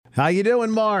How you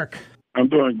doing, Mark? I'm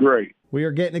doing great. We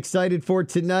are getting excited for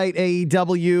tonight,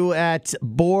 AEW at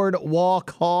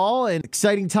Boardwalk Hall. An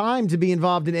exciting time to be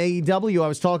involved in AEW. I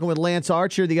was talking with Lance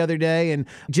Archer the other day, and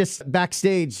just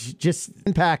backstage, just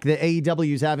impact that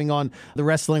AEW is having on the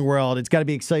wrestling world. It's got to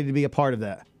be exciting to be a part of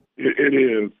that. It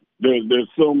is. There's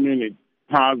so many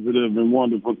positive and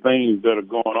wonderful things that are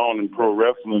going on in pro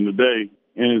wrestling today,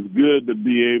 and it's good to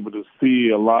be able to see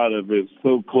a lot of it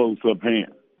so close up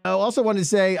hand. I also wanted to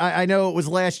say, I know it was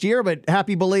last year, but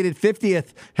happy belated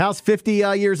 50th. How's 50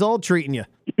 years old treating you?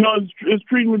 You know, it's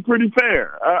treating me pretty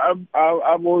fair. I've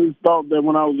always thought that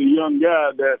when I was a young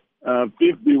guy that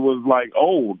 50 was like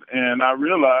old, and I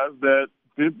realized that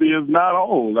 50 is not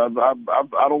old.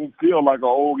 I don't feel like an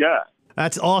old guy.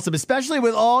 That's awesome, especially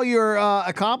with all your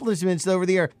accomplishments over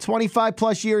the year.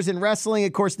 25-plus years in wrestling,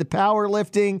 of course, the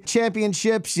powerlifting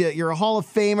championships. You're a Hall of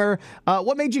Famer.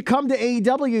 What made you come to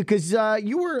AEW? Because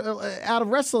you were out of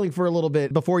wrestling for a little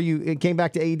bit before you came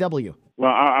back to AEW.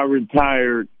 Well, I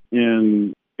retired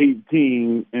in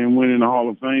 18 and went in the Hall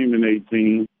of Fame in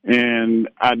 18. And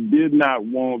I did not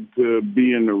want to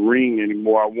be in the ring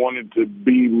anymore. I wanted to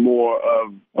be more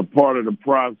of a part of the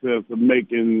process of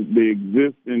making the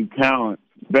existing talent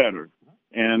better.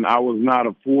 And I was not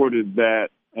afforded that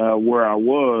where I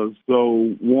was.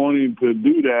 So wanting to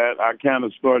do that, I kind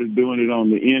of started doing it on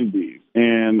the indies.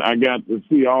 And I got to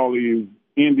see all these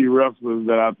indie wrestlers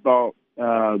that I thought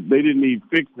they didn't need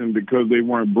fixing because they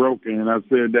weren't broken. And I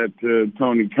said that to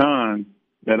Tony Khan,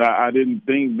 that I didn't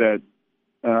think that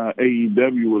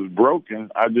AEW was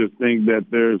broken. I just think that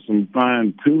there's some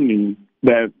fine tuning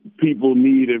that people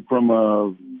needed from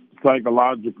a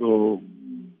psychological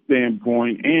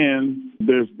standpoint, and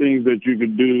there's things that you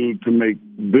could do to make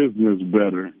business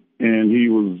better. And he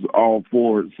was all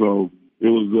for it, so it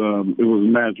was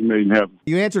a match made in heaven.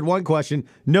 You answered one question.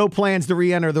 No plans to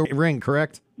re-enter the ring,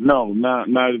 correct? No, not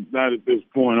at this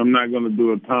point. I'm not going to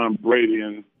do a Tom Brady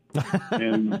and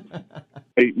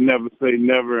never say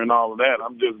never and all of that.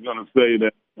 I'm just going to say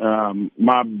that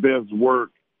my best work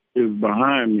is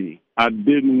behind me. I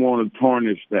didn't want to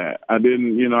tarnish that. I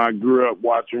grew up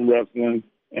watching wrestling,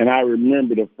 and I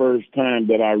remember the first time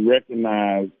that I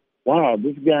recognized, wow,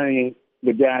 this guy ain't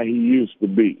the guy he used to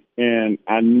be. And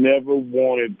I never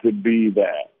wanted to be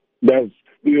that. That's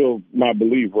still my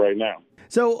belief right now.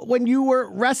 So when you were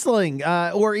wrestling,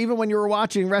 or even when you were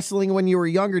watching wrestling when you were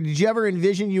younger, did you ever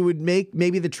envision you would make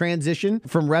maybe the transition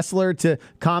from wrestler to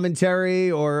commentary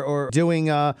or doing,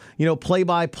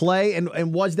 play-by-play?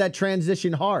 And was that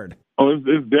transition hard? Oh,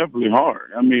 it's definitely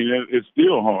hard. I mean, it's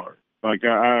still hard. Like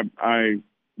I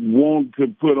want to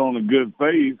put on a good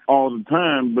face all the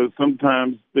time, but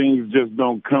sometimes things just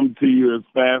don't come to you as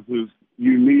fast as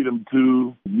you need them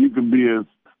to. You can be as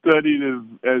studied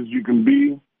as you can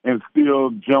be and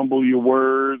still jumble your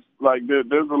words. Like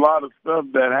there's a lot of stuff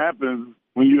that happens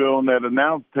when you're on that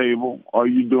announce table or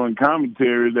you're doing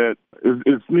commentary that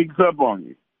it sneaks up on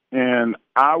you. And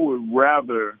I would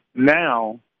rather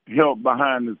now help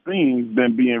behind the scenes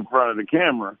than be in front of the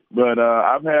camera. But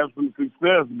I've had some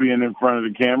success being in front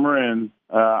of the camera, and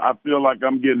I feel like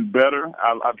I'm getting better.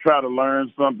 I try to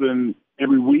learn something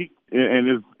every week,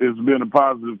 and it's been a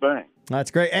positive thing.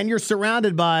 That's great. And you're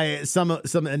surrounded by some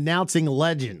announcing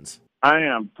legends. I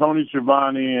am. Tony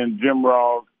Schiavone and Jim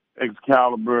Ross,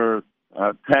 Excalibur,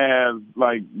 Taz,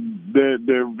 like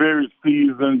they're very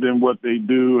seasoned in what they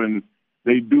do, and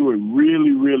they do it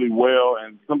really, really well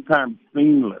and sometimes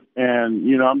seamless. And,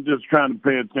 I'm just trying to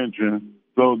pay attention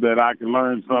so that I can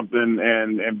learn something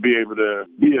and be able to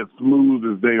be as smooth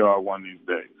as they are one of these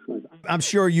days. I'm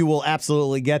sure you will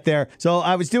absolutely get there. So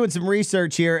I was doing some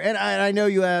research here, and I know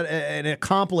you had an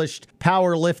accomplished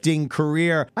powerlifting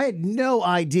career. I had no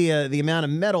idea the amount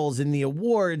of medals and the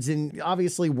awards and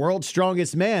obviously World's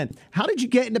Strongest Man. How did you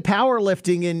get into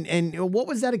powerlifting, and what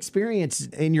was that experience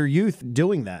in your youth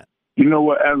doing that? You know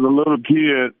what? As a little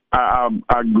kid,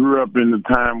 I grew up in the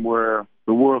time where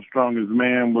the World's Strongest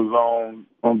Man was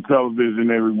on television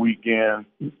every weekend.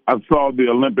 I saw the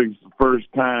Olympics the first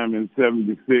time in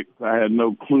 '76. I had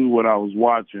no clue what I was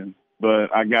watching,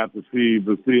 but I got to see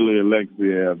Vasily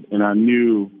Alexiev, and I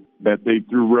knew that they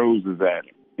threw roses at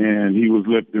him, and he was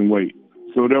lifting weights.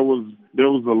 So there was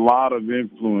a lot of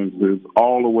influences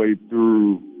all the way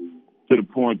through to the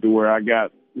point to where I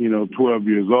got 12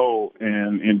 years old,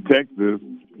 and in Texas,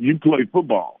 you play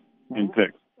football in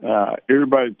Texas.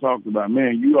 Everybody talked about,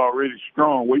 man, you already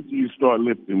strong. Wait till you start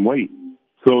lifting weight.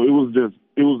 So it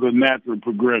was a natural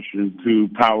progression to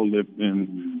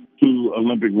powerlifting, to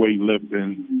Olympic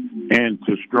weightlifting, and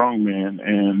to strongman.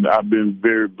 And I've been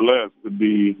very blessed to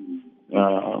be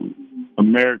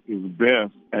America's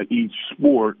best at each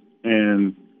sport.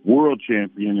 And world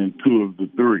champion in 2 of the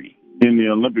 3. In the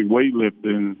Olympic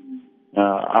weightlifting,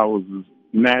 I was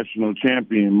national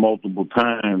champion multiple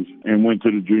times and went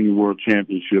to the Junior World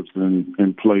Championships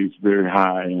and placed very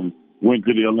high, and went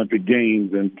to the Olympic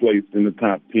Games and placed in the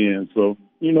top 10. So,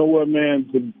 you know what,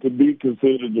 man, to be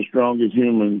considered the strongest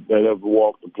human that ever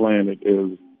walked the planet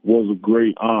was a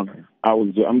great honor.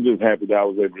 I'm just happy that I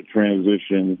was able to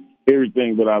transition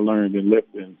everything that I learned in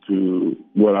lifting to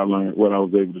what I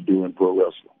was able to do in pro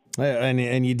wrestling.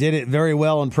 And you did it very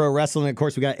well in pro wrestling. Of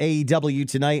course, we got AEW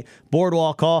tonight,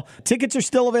 Boardwalk Hall. Tickets are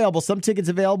still available. Some tickets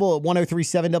available at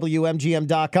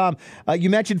 1037WMGM.com. You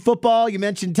mentioned football. You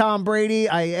mentioned Tom Brady.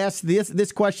 I asked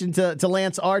this question to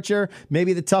Lance Archer.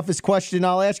 Maybe the toughest question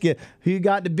I'll ask you. Who you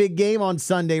got in the big game on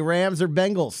Sunday, Rams or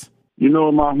Bengals? You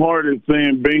know, my heart is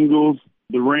saying Bengals.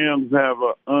 The Rams have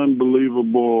an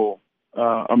unbelievable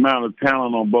amount of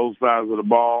talent on both sides of the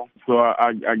ball. So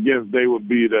I guess they would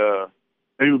be the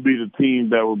team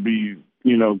that would be,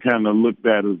 you know, kind of looked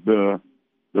at as the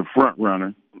front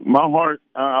runner. My heart,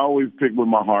 I always pick with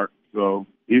my heart. So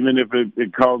even if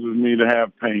it causes me to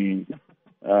have pain,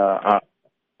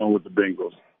 I'm with the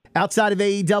Bengals. Outside of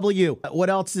AEW, what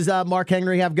else does Mark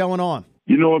Henry have going on?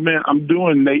 You know what, man? I'm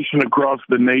doing Nation Across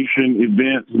the Nation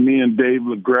events. Me and Dave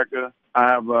LaGreca.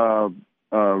 I have a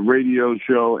radio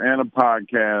show and a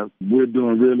podcast. We're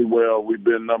doing really well. We've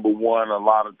been number 1 a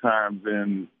lot of times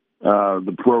in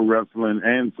the pro wrestling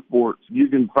and sports. You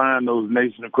can find those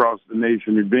Nation Across the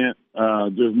Nation events.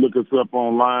 Just look us up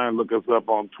online, look us up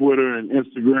on Twitter and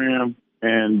Instagram,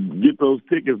 and get those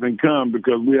tickets and come,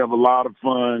 because we have a lot of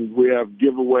fun. We have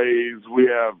giveaways. We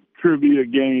have trivia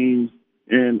games,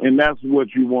 and that's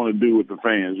what you want to do with the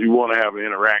fans. You want to have an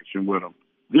interaction with them.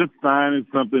 Just signing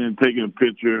something and taking a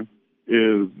picture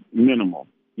is minimal.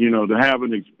 You know, to have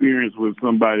an experience with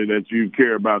somebody that you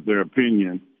care about their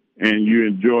opinion and you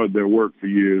enjoyed their work for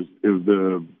years is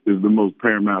the most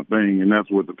paramount thing, and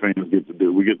that's what the fans get to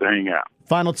do. We get to hang out.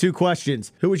 Final 2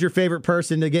 questions. Who was your favorite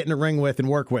person to get in the ring with and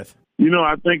work with? You know,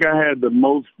 I think I had the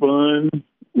most fun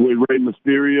with Rey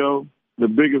Mysterio. The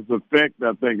biggest effect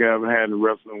I think I ever had in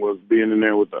wrestling was being in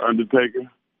there with The Undertaker.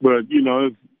 But, you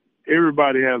know,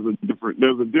 everybody has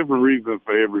there's a different reason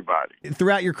for everybody.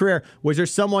 Throughout your career, was there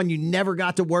someone you never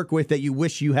got to work with that you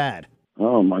wish you had?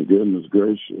 Oh, my goodness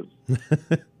gracious.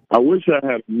 I wish I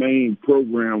had a main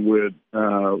program with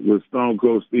Stone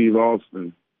Cold Steve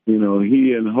Austin. You know,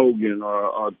 he and Hogan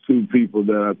are 2 people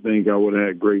that I think I would have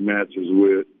had great matches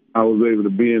with. I was able to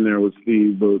be in there with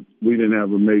Steve, but we didn't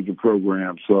have a major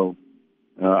program, so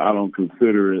I don't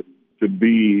consider it to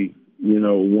be, you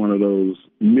know, one of those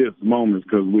missed moments,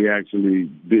 because we actually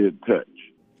did touch.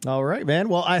 All right, man.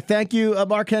 Well, I thank you,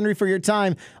 Mark Henry, for your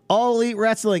time. All Elite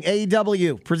Wrestling,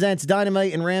 AEW, presents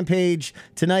Dynamite and Rampage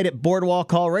tonight at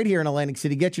Boardwalk Hall right here in Atlantic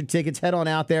City. Get your tickets. Head on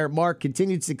out there. Mark,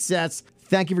 continued success.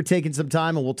 Thank you for taking some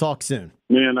time, and we'll talk soon.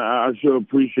 Man, I sure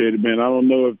appreciate it, man. I don't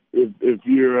know if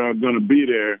you're going to be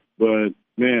there, but,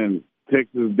 man,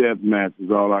 Texas Death Match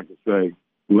is all I can say.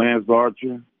 Lance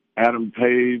Archer, Adam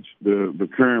Page, the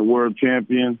current world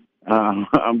champion.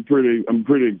 I'm pretty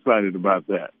excited about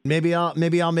that. Maybe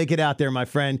I'll make it out there, my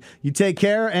friend. You take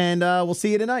care, and we'll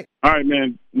see you tonight. All right,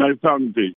 man. Nice talking to you.